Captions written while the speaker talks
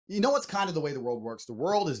You know what's kind of the way the world works? The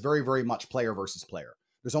world is very, very much player versus player.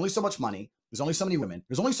 There's only so much money. There's only so many women.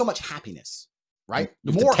 There's only so much happiness, right?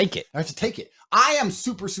 You have to take it. I have to take it. I am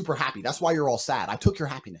super, super happy. That's why you're all sad. I took your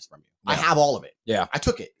happiness from you. Yeah. I have all of it. Yeah. I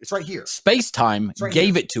took it. It's right here. Space-time right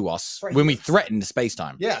gave here. it to us Right when we here. threatened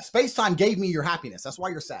space-time. Yeah, space-time gave me your happiness. That's why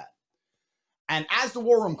you're sad. And as the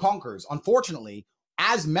war room conquers, unfortunately,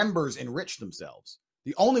 as members enrich themselves,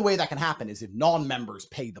 the only way that can happen is if non-members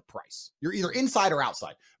pay the price. You're either inside or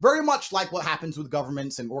outside. Very much like what happens with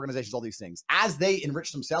governments and organizations, all these things. As they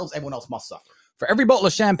enrich themselves, everyone else must suffer. For every bottle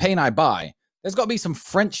of champagne I buy, there's got to be some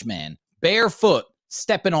French man barefoot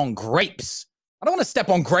stepping on grapes. I don't want to step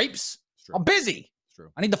on grapes. I'm busy. It's true.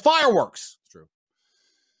 I need the fireworks. It's true.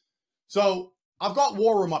 So I've got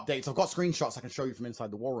war room updates. I've got screenshots I can show you from inside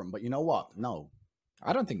the war room. But you know what? No.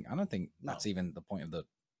 I don't think that's even the point of the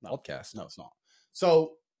podcast. No, it's not.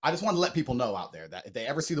 So I just wanted to let people know out there that if they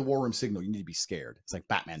ever see the war room signal, you need to be scared. It's like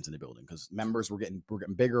Batman's in the building because members we're getting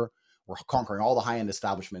bigger. We're conquering all the high-end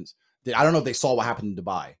establishments. I don't know if they saw what happened in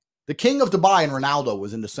Dubai. The king of Dubai and Ronaldo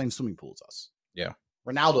was in the same swimming pool as us. Yeah.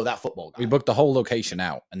 Ronaldo, that football guy. We booked the whole location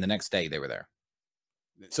out, and the next day they were there.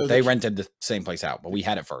 So they rented the same place out, but we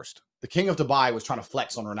had it first. The king of Dubai was trying to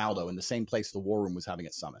flex on Ronaldo in the same place the war room was having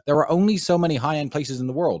its summit. There are only so many high-end places in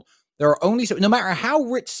the world. There are only no matter how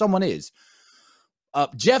rich someone is,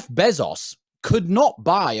 Jeff Bezos could not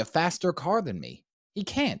buy a faster car than me. He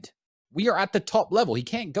can't. We are at the top level. He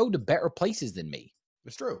can't go to better places than me.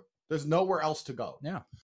 It's true. There's nowhere else to go. Yeah.